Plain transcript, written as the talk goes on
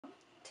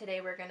Today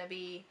we're going to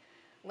be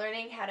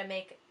learning how to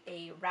make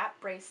a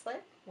wrap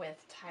bracelet with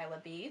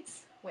Tila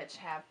beads, which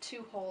have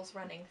 2 holes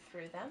running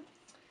through them.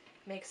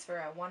 Makes for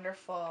a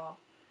wonderful,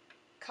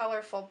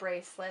 colorful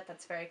bracelet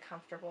that's very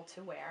comfortable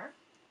to wear.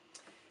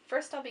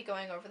 First I'll be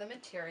going over the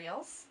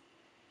materials.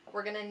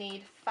 We're going to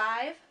need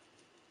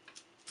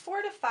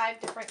 4 to 5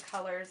 different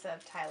colors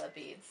of Tila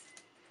beads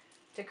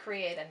to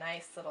create a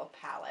nice little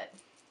palette.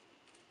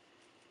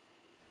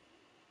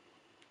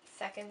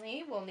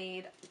 Secondly, we'll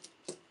need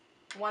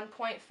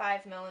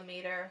 1.5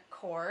 millimeter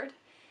cord.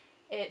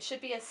 It should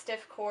be a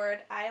stiff cord.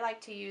 I like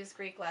to use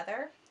Greek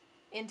leather.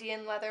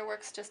 Indian leather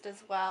works just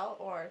as well,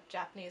 or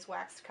Japanese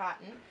waxed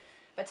cotton.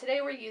 But today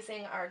we're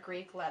using our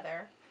Greek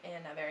leather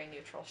in a very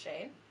neutral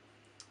shade.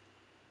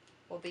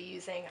 We'll be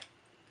using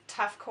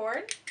tough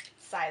cord,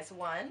 size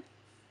 1,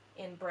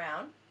 in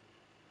brown.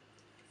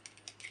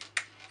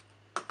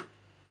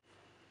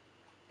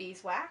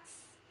 Beeswax.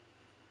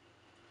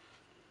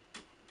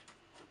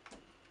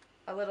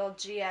 A little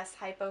GS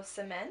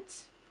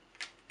Hypo-cement.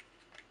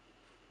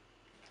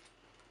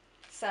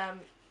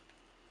 Some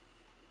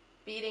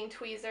beading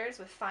tweezers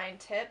with fine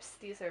tips.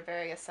 These are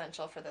very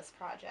essential for this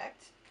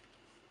project.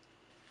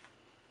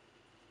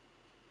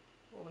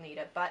 We'll need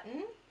a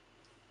button.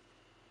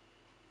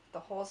 The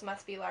holes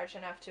must be large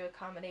enough to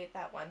accommodate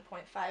that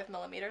 1.5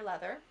 millimeter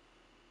leather.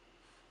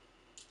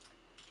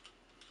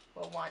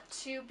 We'll want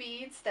 2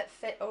 beads that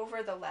fit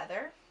over the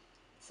leather.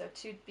 So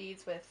 2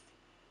 beads with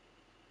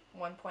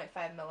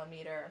 1.5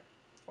 millimeter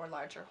or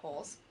larger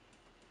holes.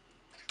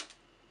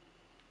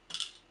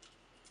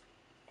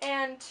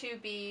 And 2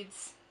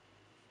 beads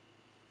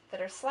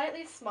that are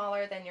slightly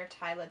smaller than your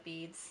Tila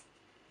beads,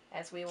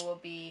 as we will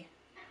be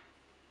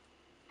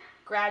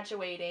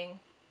graduating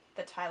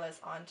the Tilas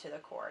onto the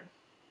cord.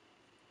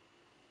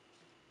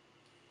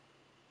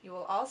 You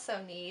will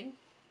also need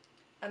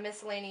a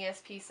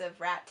miscellaneous piece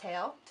of rat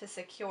tail to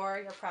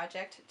secure your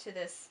project to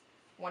this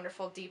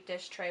wonderful deep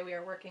dish tray we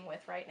are working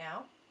with right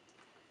now,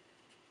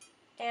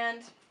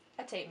 and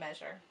a tape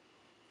measure.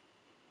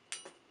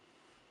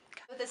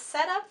 The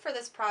setup for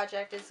this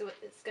project is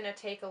it's going to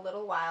take a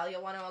little while.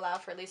 You'll want to allow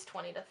for at least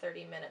 20 to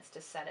 30 minutes to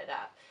set it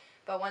up.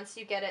 But once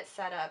you get it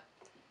set up,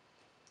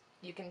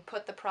 you can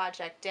put the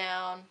project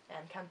down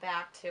and come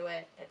back to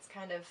it. It's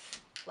kind of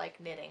like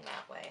knitting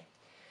that way.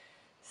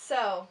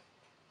 So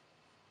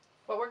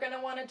what we're going to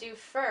want to do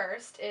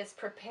first is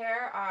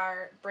prepare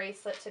our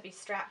bracelet to be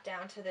strapped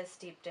down to this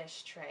deep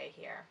dish tray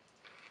here.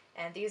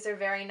 And these are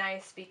very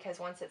nice because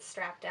once it's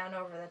strapped down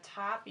over the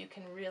top, you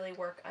can really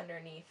work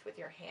underneath with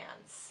your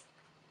hands.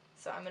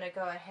 So I'm going to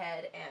go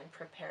ahead and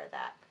prepare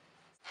that.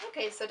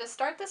 Okay, so to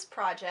start this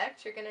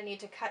project, you're going to need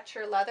to cut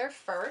your leather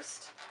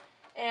first.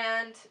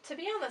 And to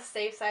be on the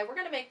safe side, we're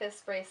going to make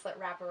this bracelet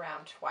wrap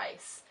around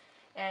twice.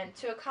 And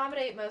to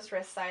accommodate most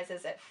wrist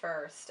sizes at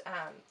first,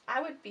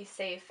 I would be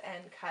safe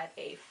and cut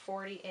a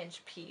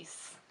 40-inch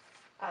piece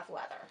of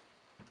leather.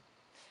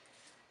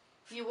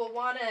 You will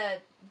want to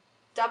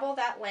double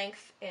that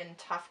length in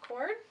tough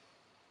cord.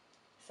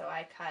 So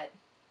I cut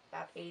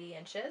about 80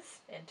 inches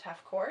in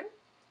tough cord.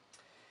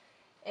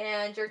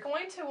 And you're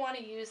going to want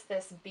to use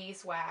this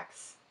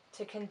beeswax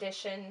to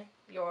condition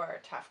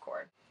your tough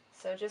cord.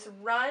 So just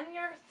run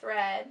your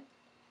thread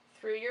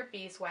through your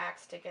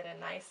beeswax to get a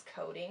nice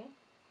coating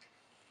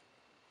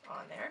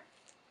on there.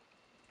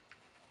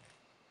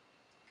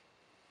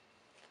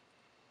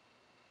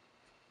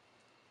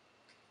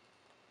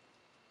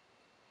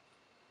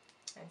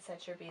 And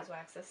set your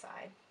beeswax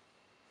aside.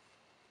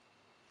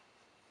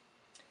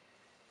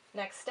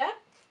 Next step,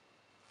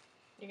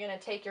 you're going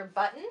to take your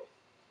button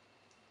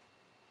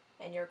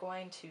and you're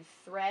going to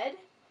thread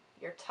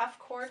your tough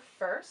cord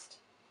first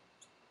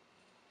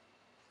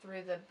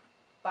through the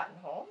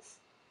buttonholes.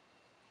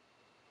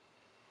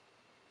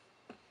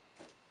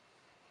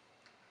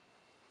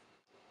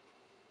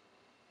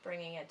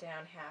 Bringing it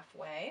down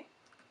halfway.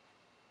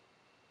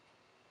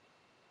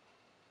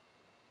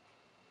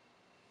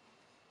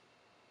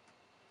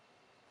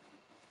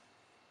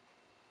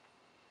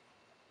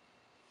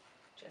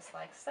 Just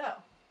like so.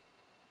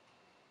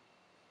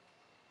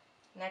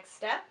 Next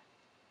step,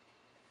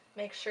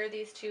 make sure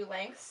these 2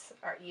 lengths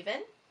are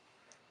even.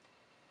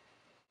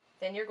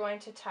 Then you're going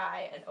to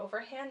tie an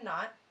overhand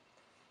knot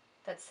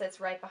that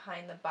sits right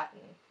behind the button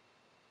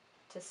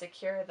to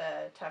secure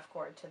the tough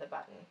cord to the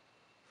button.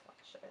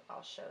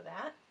 I'll show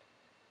that.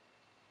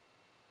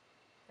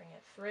 Bring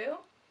it through.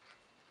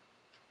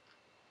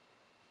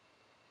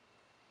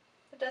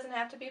 It doesn't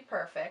have to be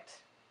perfect,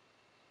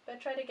 but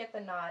try to get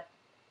the knot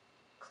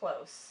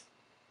close,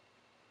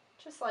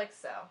 just like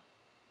so.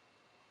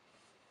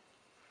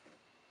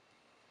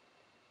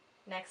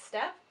 Next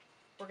step,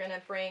 we're going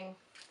to bring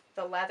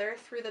the leather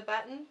through the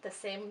button the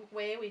same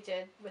way we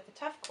did with the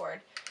tough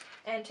cord.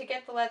 And to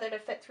get the leather to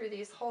fit through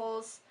these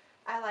holes,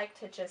 I like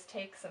to just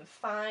take some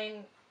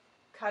fine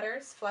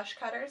cutters, flush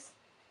cutters,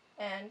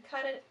 and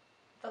cut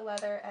the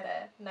leather at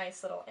a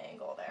nice little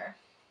angle there.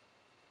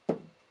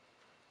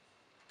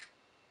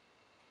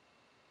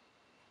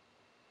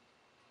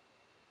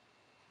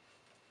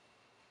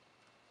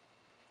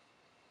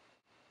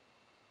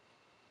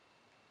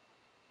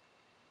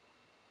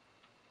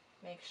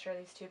 Make sure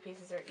these two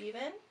pieces are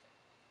even.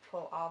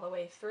 Pull all the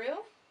way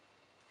through.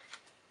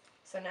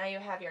 So now you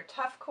have your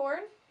tough cord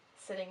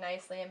sitting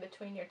nicely in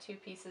between your two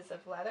pieces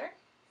of leather,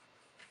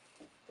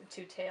 the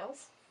two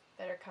tails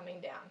that are coming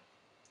down.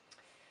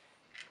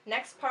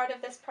 Next part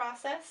of this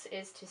process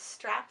is to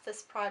strap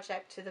this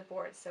project to the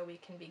board so we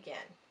can begin.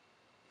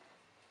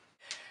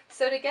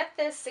 So to get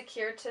this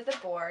secured to the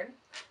board,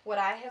 what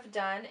I have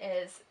done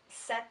is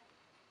set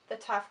the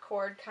tough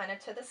cord kind of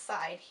to the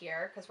side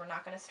here because we're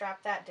not going to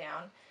strap that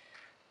down.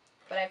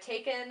 But I've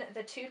taken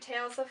the two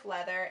tails of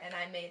leather and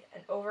I made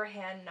an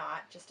overhand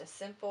knot, just a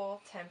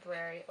simple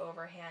temporary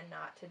overhand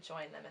knot to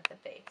join them at the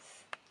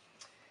base.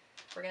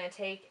 We're going to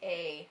take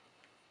a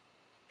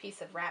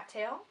piece of rat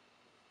tail,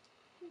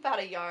 about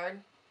a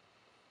yard,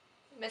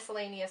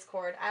 miscellaneous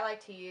cord. I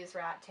like to use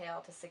rat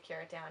tail to secure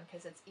it down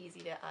because it's easy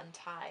to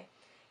untie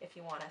if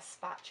you want to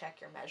spot check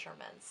your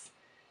measurements.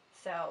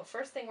 So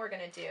first thing we're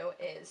going to do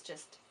is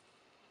just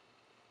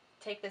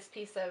take this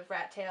piece of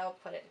rat tail,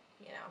 put it,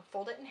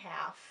 fold it in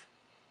half,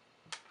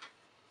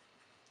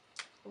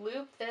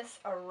 loop this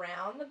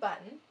around the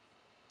button,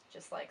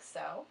 just like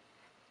so.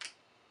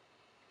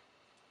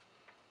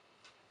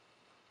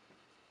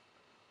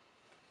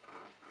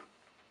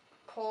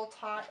 Pull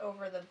taut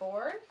over the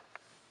board,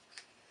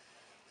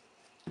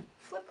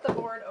 flip the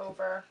board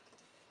over.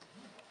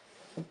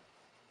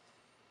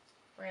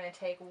 We're going to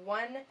take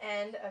one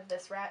end of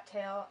this rat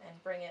tail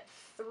and bring it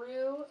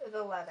through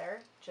the leather,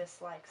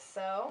 just like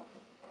so.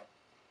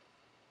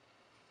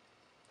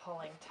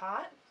 Pulling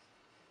taut.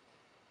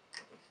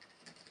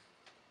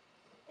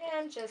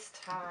 And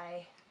just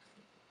tie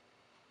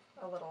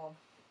a little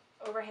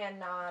overhand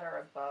knot or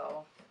a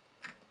bow.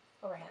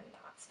 Overhand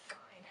knot's fine.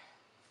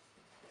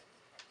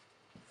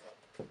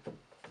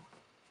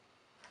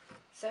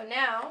 So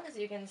now, as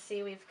you can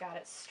see, we've got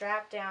it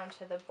strapped down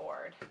to the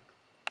board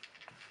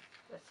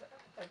with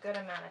a good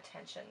amount of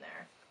tension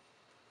there.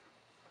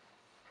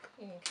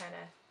 You can kind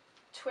of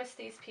twist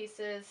these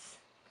pieces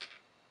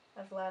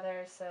of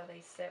leather so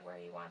they sit where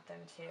you want them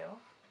to.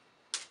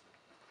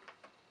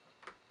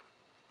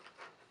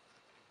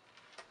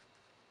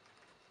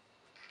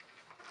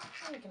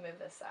 And you can move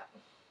this up.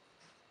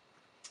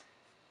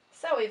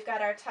 So we've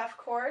got our tough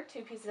cord,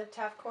 two pieces of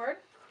tough cord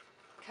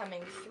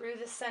coming through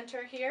the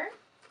center here.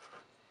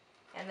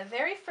 And the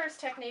very first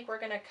technique we're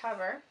going to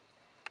cover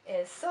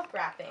is silk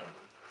wrapping,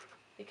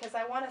 because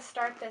I want to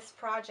start this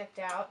project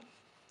out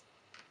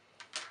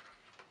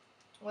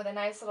with a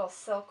nice little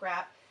silk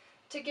wrap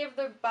to give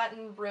the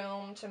button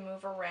room to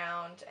move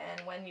around,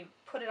 and when you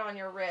put it on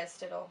your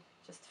wrist it'll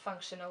just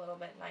function a little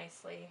bit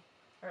nicely,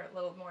 or a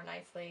little more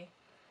nicely.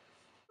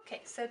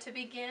 Okay, so to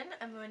begin,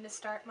 I'm going to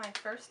start my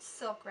first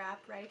silk wrap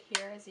right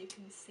here, as you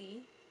can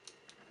see.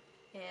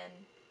 In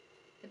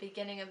the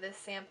beginning of this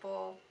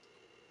sample,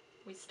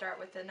 we start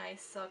with a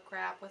nice silk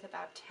wrap with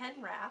about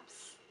 10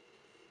 wraps,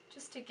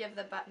 just to give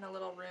the button a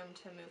little room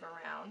to move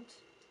around.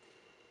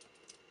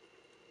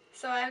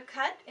 So I've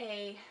cut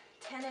a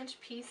 10-inch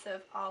piece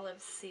of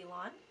olive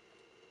Ceylon.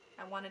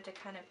 I wanted to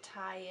kind of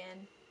tie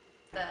in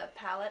the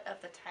palette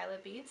of the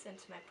Tila beads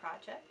into my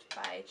project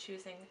by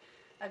choosing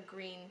a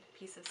green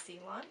piece of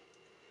Ceylon.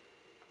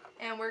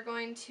 And we're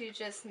going to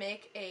just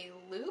make a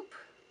loop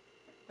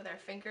with our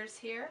fingers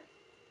here.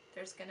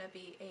 There's going to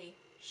be a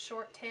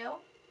short tail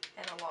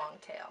and a long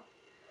tail.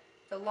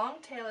 The long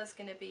tail is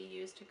going to be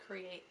used to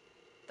create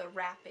the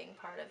wrapping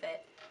part of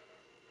it.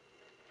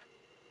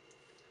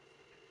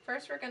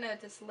 First we're going to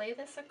just lay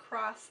this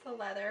across the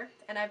leather,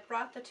 and I've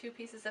brought the two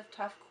pieces of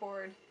tough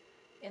cord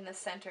in the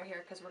center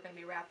here because we're going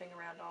to be wrapping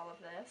around all of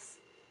this.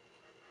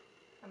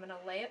 I'm going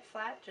to lay it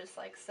flat just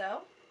like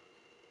so.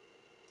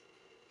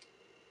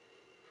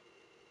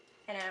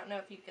 And I don't know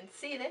if you can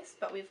see this,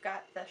 but we've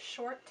got the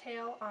short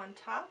tail on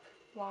top,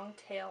 long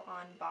tail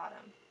on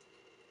bottom.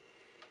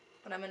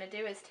 What I'm going to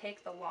do is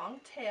take the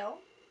long tail,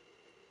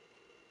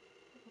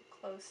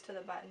 close to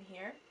the button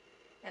here,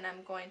 and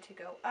I'm going to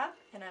go up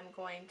and I'm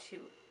going to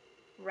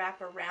wrap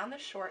around the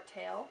short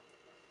tail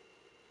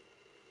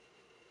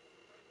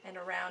and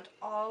around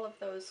all of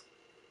those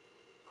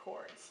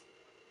cords.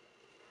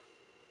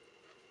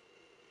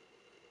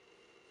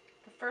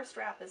 The first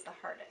wrap is the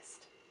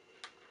hardest.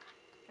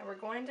 And we're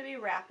going to be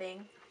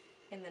wrapping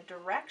in the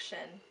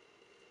direction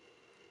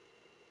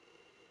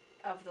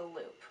of the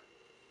loop.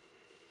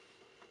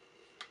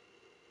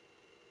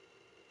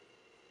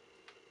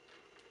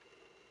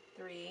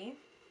 Three,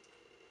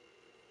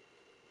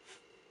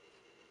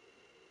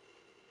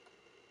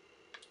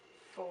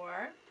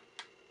 four,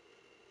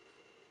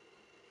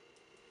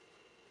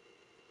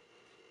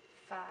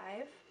 5.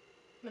 I'm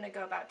going to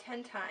go about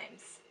 10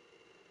 times.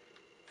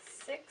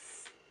 6,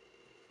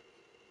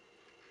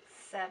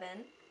 7,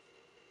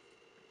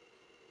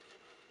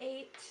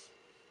 8,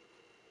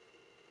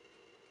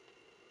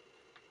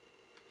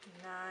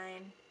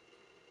 9,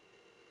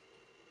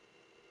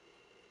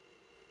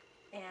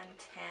 and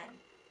 10.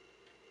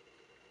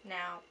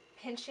 Now,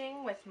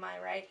 pinching with my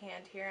right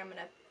hand here, I'm going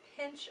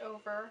to pinch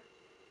over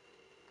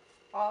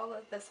all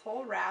of this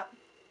whole wrap.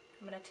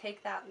 I'm going to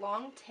take that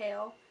long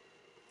tail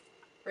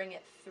bring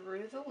it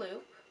through the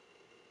loop,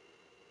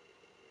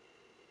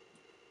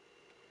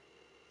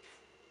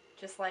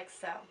 just like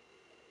so.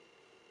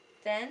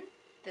 Then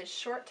this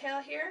short tail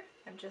here,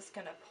 I'm just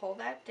going to pull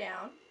that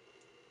down.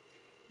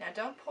 Now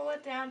don't pull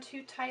it down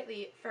too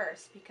tightly at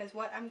first, because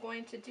what I'm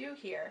going to do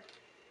here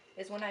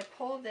is when I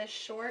pull this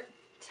short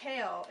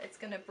tail, it's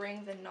going to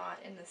bring the knot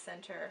in the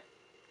center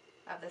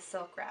of the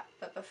silk wrap.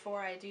 But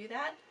before I do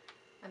that,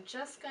 I'm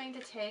just going to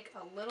take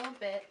a little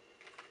bit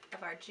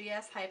of our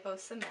GS Hypo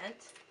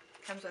Cement.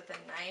 Comes with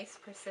a nice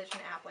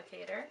precision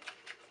applicator.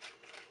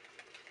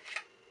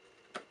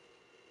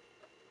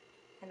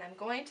 And I'm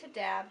going to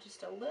dab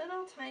just a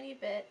little tiny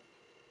bit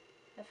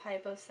of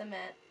Hypo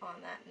Cement on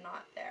that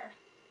knot there,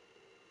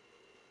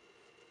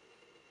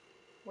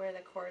 where the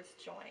cords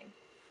join.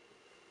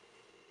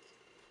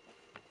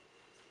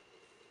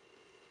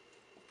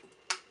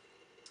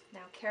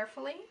 Now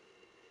carefully,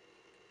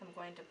 I'm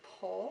going to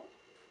pull.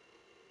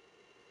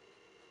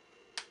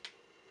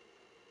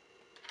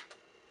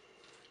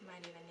 Might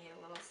even need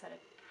a little set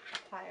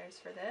of pliers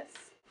for this.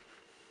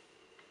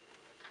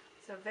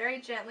 So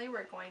very gently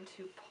we're going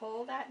to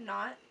pull that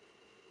knot.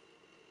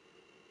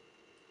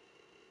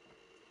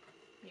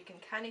 You can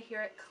kind of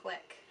hear it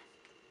click,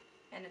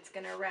 and it's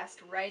going to rest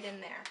right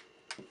in there.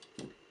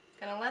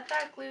 Going to let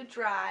that glue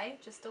dry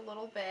just a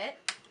little bit.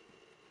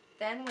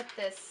 Then with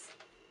this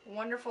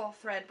wonderful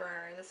thread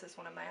burner, this is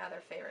one of my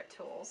other favorite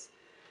tools,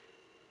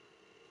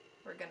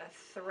 we're going to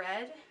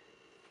thread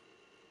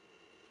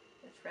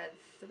the thread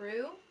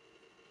through,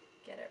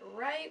 get it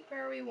right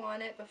where we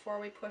want it before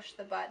we push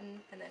the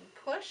button, and then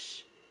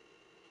push,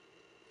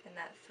 and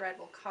that thread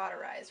will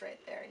cauterize right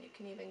there. And you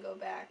can even go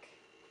back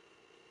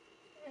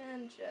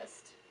and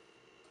just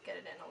get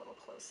it in a little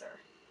closer.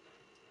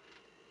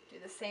 Do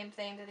the same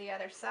thing to the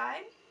other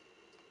side.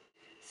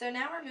 So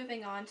now we're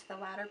moving on to the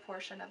latter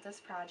portion of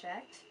this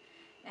project,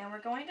 and we're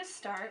going to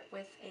start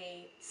with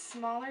a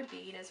smaller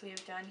bead, as we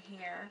have done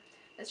here.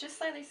 It's just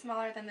slightly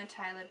smaller than the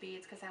Tila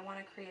beads because I want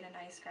to create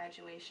a nice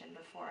graduation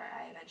before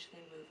I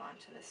eventually move on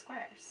to the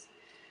squares.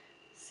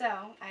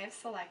 So I have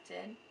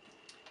selected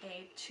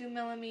a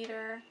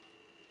 2mm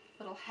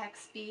little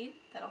hex bead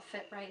that'll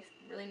fit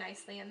really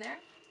nicely in there.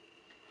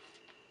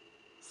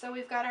 So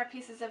we've got our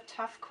pieces of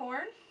tough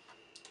cord.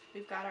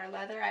 We've got our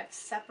leather. I've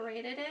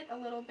separated it a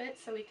little bit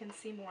so we can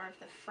see more of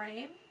the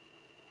frame.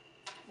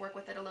 Work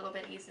with it a little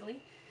bit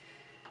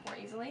more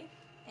easily.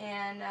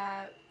 And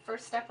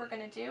first step we're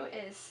going to do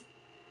is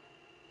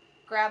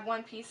grab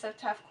one piece of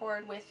tough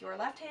cord with your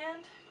left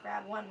hand,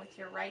 grab one with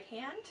your right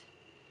hand,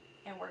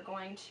 and we're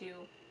going to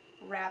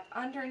wrap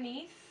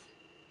underneath,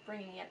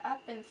 bringing it up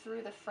and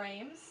through the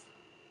frames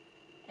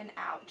and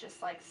out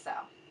just like so.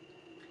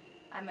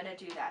 I'm going to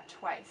do that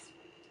twice.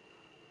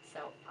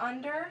 So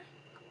under,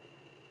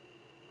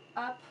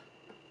 up,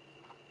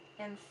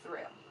 and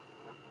through.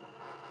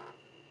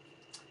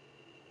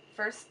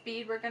 First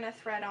bead we're going to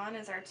thread on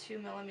is our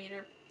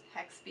 2mm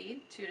hex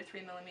bead, 2 to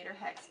 3mm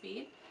hex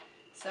bead.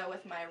 So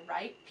with my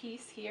right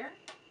piece here,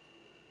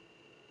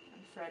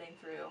 I'm threading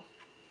through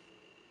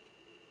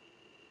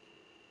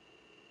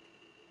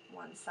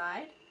one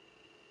side,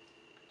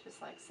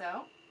 just like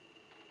so.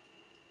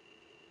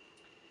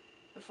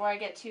 Before I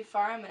get too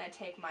far, I'm going to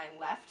take my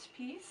left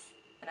piece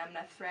and I'm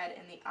going to thread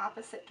in the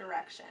opposite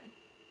direction,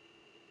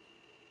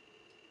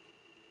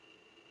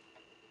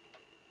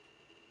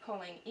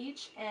 pulling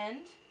each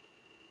end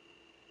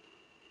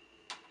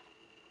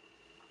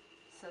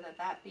so that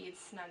that bead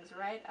snugs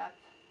right up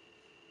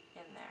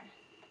in there.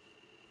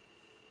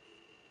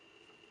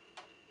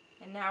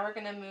 And now we're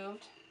going to move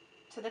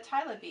to the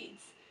Tila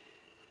beads.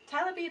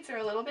 Tila beads are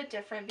a little bit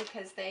different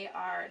because they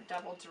are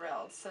double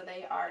drilled. So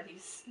they are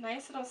these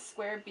nice little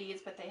square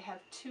beads, but they have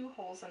 2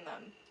 holes in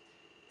them.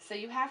 So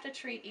you have to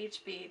treat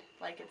each bead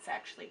like it's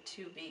actually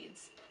 2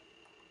 beads.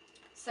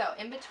 So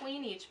in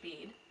between each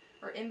bead,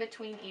 or in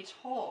between each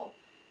hole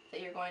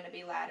that you're going to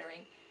be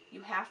laddering,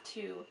 you have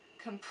to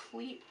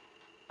complete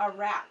a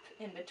wrap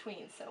in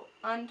between. So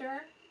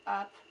under,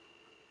 up,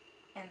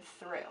 and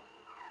through.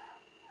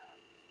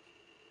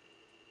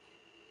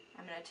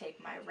 I'm going to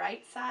take my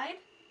right side,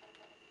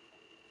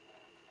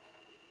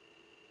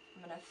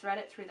 I'm going to thread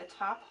it through the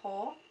top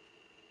hole,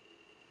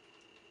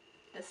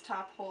 this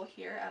top hole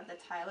here of the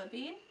Tila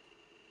bead.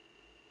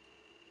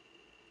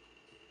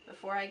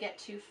 Before I get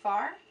too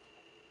far,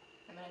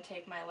 I'm going to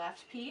take my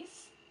left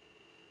piece,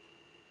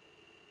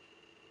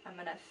 I'm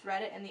going to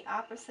thread it in the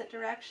opposite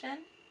direction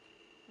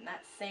in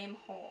that same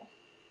hole.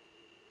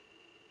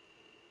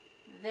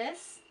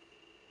 This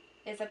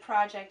is a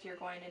project you're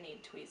going to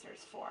need tweezers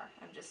for.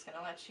 I'm just going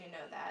to let you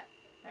know that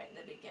right in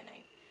the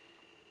beginning.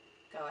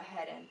 Go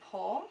ahead and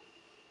pull.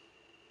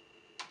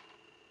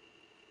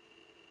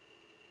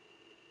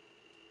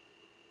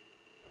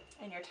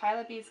 And your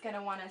Tila bead's going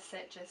to want to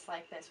sit just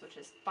like this, which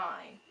is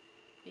fine,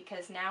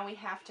 because now we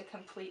have to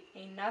complete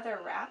another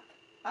wrap,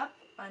 up,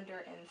 under,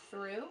 and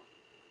through,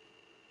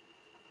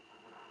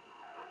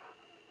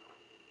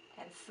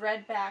 and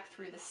thread back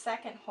through the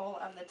second hole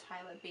of the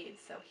Tila bead.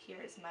 So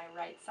here's my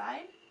right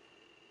side.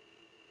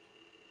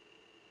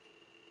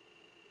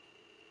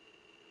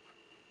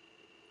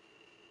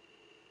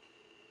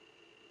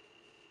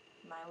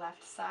 my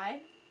left side.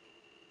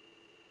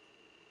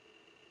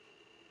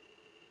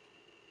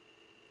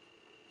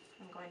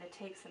 I'm going to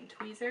take some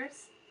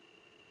tweezers,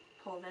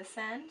 pull this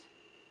end,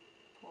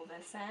 pull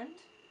this end.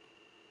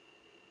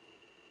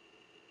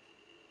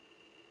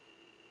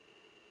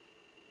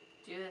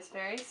 Do this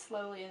very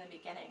slowly in the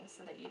beginning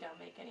so that you don't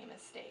make any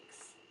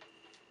mistakes.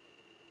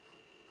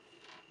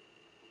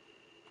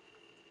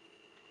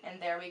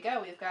 And there we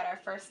go, we've got our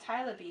first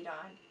Tila bead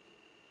on.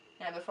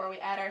 Now before we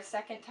add our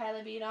second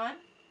Tila bead on,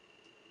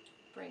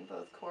 bring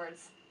both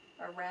cords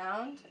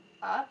around,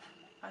 up,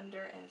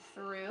 under, and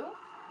through.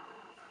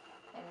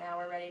 And now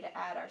we're ready to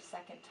add our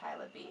second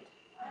Tila bead.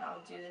 And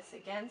I'll do this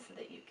again so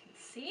that you can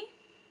see.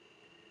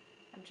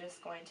 I'm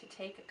just going to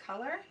take a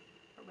color,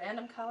 a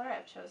random color.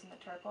 I've chosen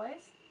the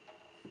turquoise.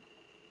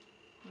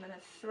 I'm going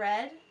to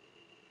thread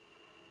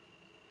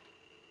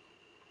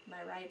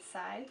my right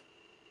side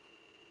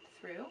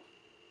through.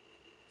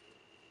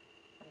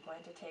 I'm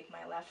going to take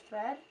my left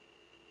thread,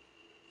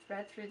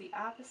 thread through the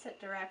opposite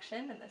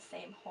direction in the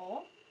same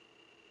hole,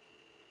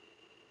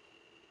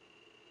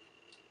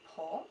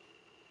 pull,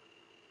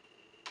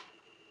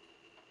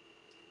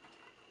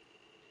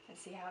 and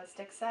see how it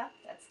sticks up?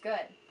 That's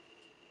good.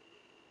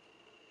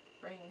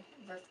 Bring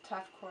the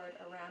tough cord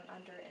around,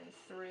 under, and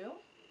through.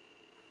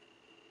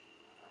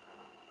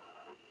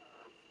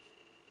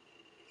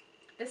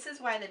 This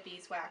is why the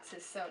beeswax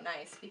is so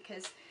nice,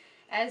 because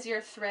as you're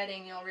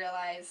threading you'll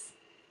realize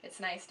it's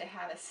nice to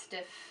have a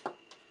stiff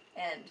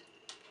end.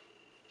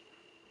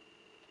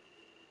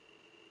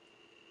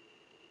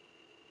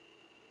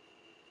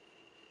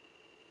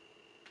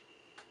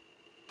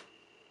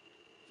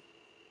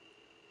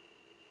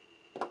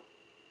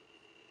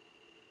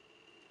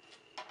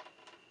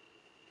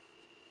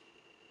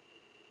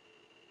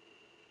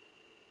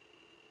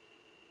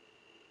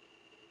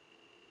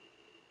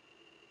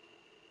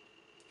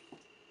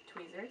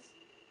 Tweezers.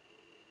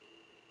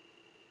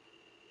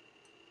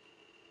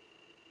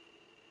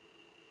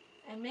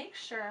 And make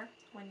sure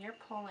when you're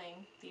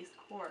pulling these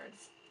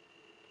cords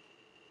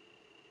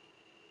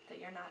that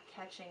you're not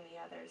catching the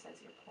others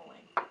as you're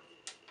pulling.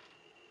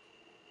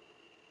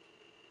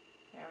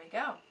 There we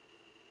go.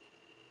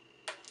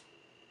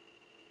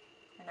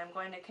 And I'm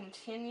going to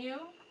continue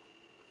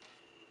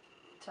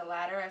to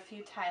ladder a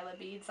few Tila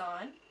beads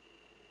on,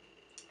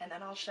 and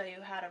then I'll show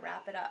you how to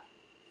wrap it up.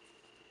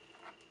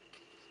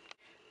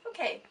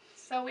 Okay,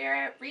 so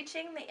we're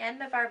reaching the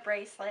end of our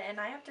bracelet, and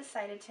I have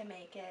decided to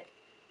make it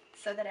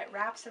so that it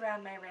wraps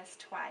around my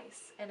wrist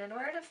twice. And in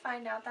order to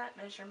find out that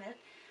measurement,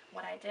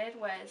 what I did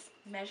was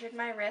measured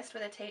my wrist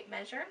with a tape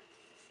measure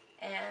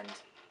and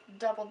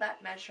doubled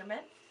that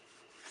measurement,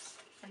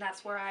 and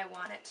that's where I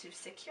want it to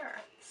secure.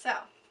 So,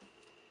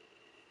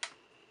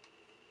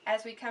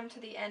 as we come to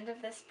the end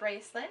of this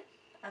bracelet,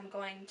 I'm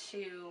going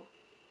to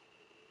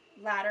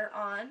ladder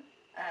on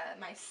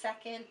my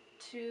second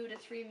 2 to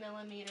 3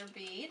 millimeter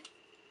bead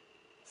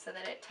so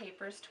that it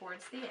tapers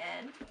towards the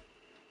end.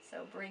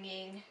 So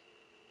bringing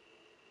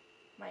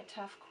my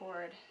tough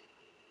cord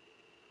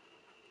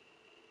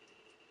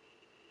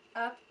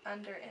up,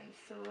 under, and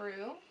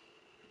through,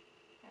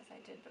 as I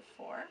did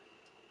before.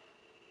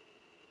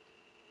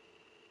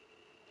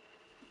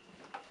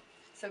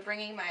 So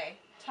bringing my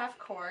tough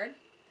cord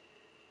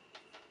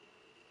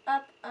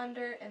up,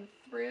 under, and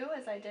through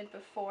as I did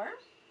before.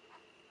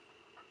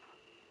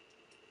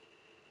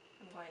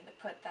 I'm going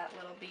to put that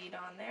little bead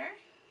on there.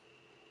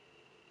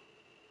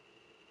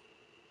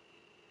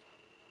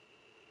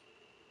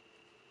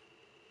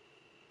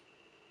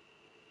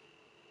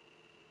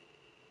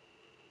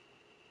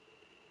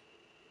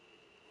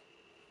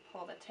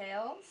 Pull the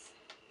tails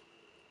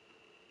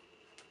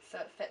so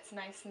it fits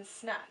nice and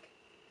snug.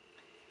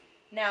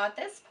 Now at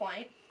this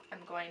point,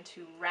 I'm going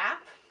to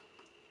wrap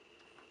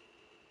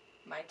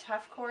my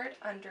tough cord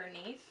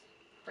underneath,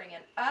 bring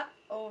it up,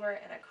 over,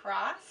 and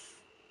across,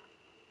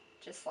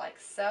 just like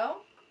so.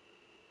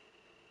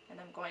 And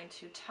I'm going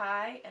to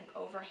tie an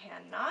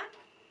overhand knot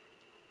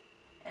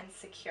and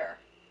secure.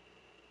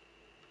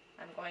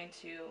 I'm going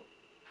to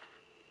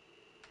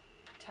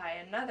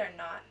tie another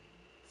knot,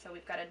 so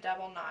we've got a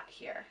double knot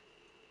here.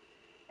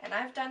 And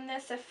I've done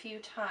this a few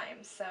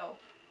times, so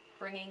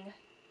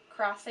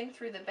crossing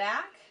through the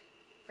back,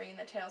 bringing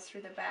the tails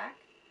through the back,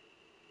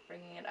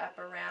 bringing it up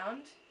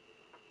around,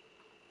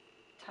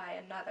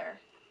 tie another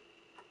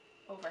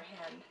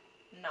overhand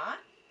knot,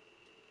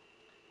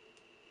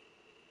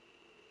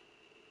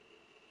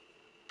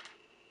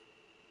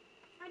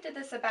 I did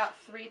this about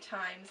 3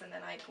 times and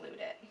then I glued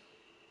it.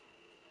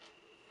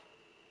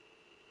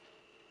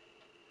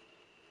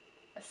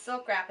 A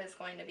silk wrap is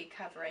going to be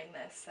covering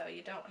this, so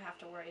you don't have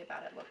to worry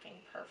about it looking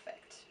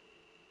perfect.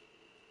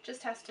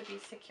 Just has to be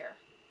secure.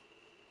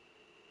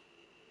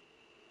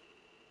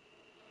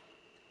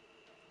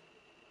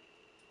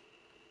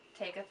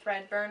 Take a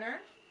thread burner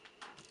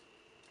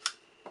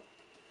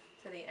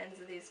to the ends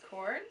of these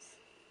cords.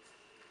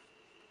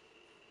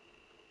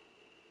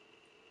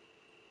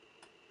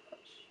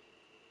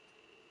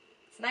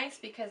 It's nice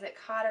because it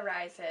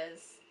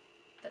cauterizes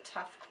the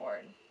tough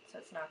cord, so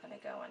it's not going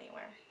to go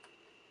anywhere.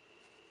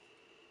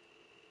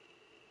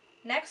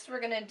 Next we're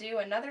going to do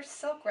another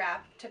silk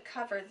wrap to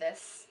cover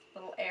this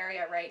little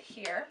area right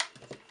here,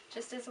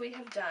 just as we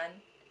have done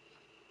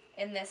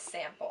in this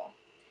sample.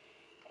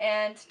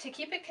 And to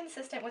keep it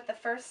consistent with the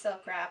first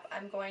silk wrap,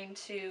 I'm going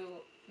to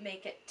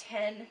make it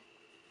 10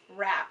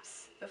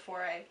 wraps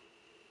before I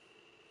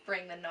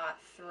bring the knot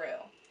through.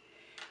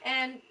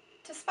 And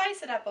to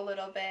spice it up a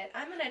little bit,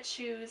 I'm going to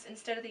choose,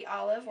 instead of the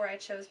olive where I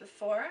chose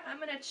before, I'm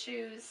going to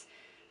choose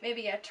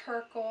maybe a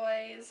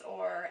turquoise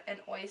or an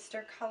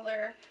oyster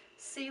color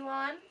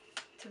Ceylon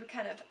to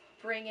kind of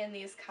bring in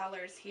these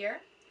colors here.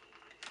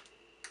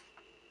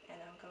 And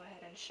I'll go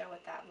ahead and show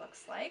what that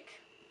looks like.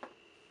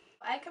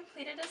 I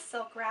completed a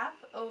silk wrap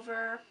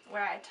over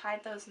where I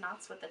tied those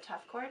knots with the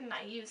tough cord, and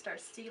I used our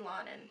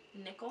Ceylon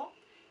and nickel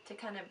to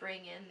kind of bring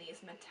in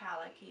these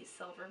metallic-y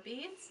silver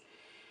beads.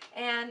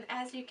 And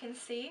as you can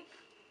see,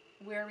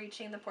 we're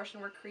reaching the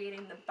portion we're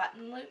creating the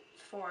button loop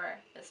for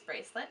this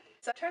bracelet.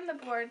 So I turn the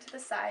board to the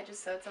side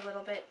just so it's a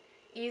little bit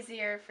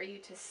easier for you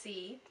to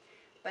see.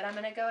 But I'm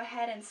going to go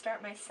ahead and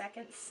start my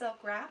second silk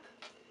wrap.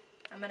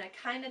 I'm going to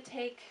kind of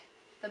take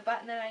the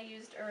button that I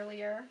used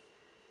earlier.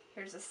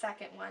 Here's a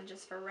second one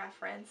just for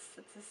reference.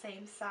 It's the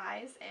same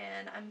size,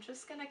 and I'm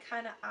just going to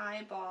kind of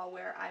eyeball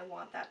where I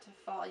want that to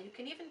fall. You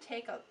can even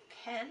take a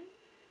pen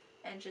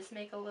and just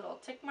make a little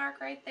tick mark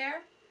right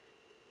there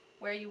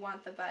where you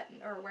want the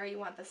button or where you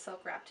want the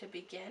silk wrap to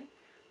begin.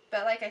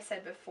 But like I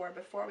said before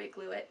we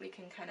glue it, we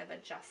can kind of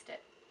adjust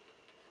it.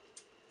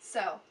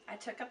 So I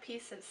took a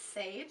piece of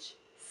sage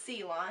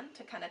Ceylon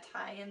to kind of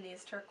tie in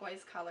these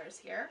turquoise colors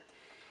here,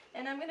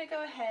 and I'm going to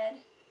go ahead,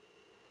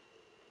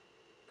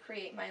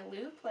 create my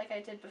loop like I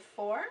did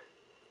before,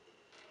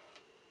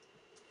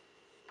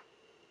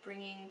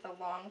 bringing the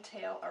long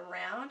tail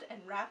around and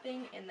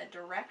wrapping in the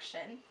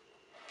direction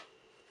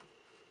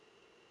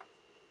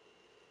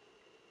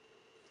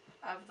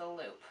of the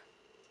loop.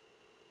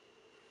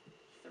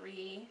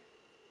 3,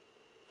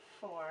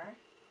 4,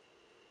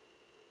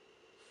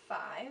 5.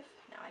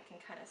 Now I can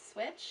kind of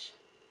switch.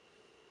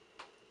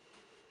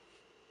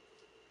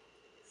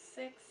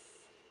 6,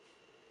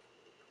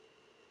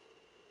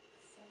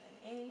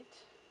 7, 8,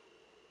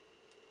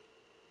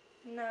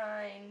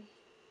 9,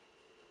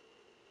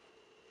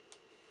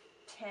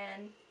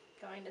 10.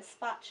 Going to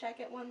spot check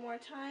it one more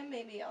time.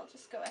 Maybe I'll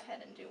just go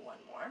ahead and do one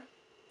more.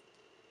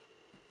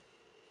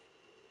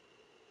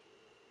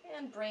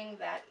 And bring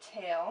that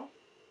tail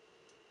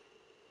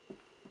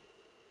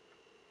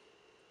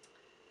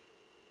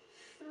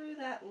through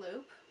that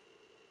loop.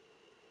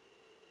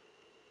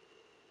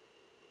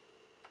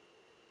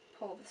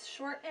 Pull the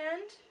short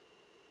end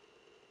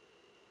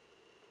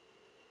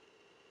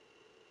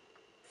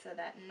so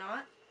that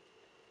knot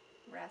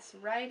rests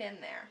right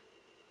in there.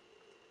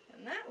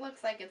 And that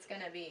looks like it's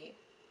going to be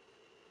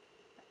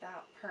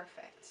about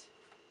perfect.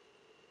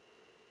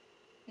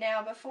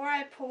 Now before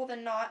I pull the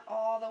knot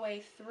all the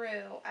way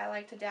through, I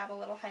like to dab a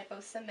little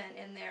Hypo cement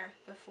in there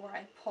before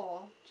I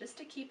pull, just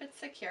to keep it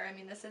secure. I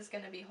mean, this is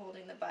going to be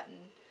holding the button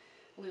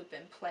loop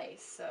in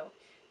place, so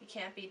you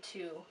can't be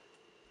too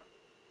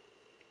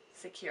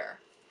secure.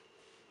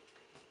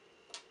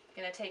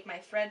 I'm going to take my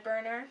thread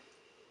burner,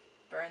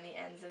 burn the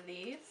ends of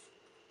these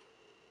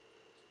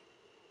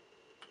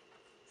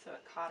so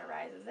it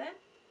cauterizes it.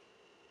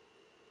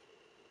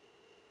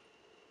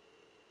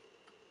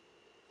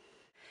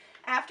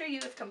 After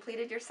you have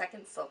completed your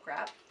second silk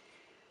wrap,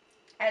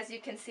 as you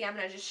can see, I'm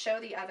going to just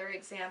show the other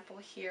example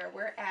here.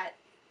 We're at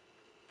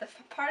the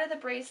part of the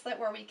bracelet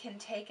where we can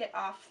take it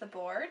off the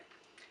board,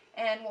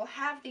 and we'll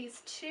have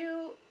these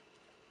two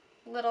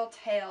little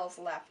tails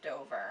left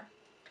over.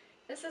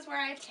 This is where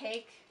I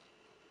take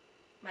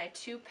my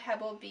 2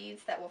 pebble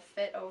beads that will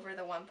fit over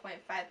the 1.5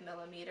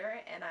 millimeter,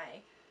 and I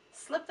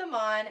slip them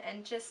on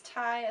and just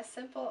tie a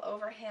simple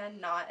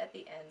overhand knot at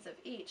the ends of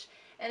each.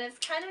 And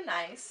it's kind of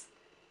nice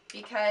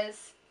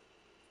because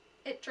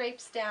it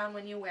drapes down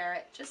when you wear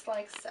it, just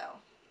like so.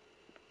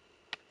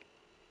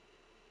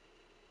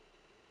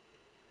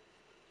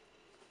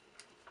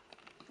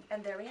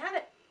 And there we have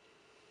it.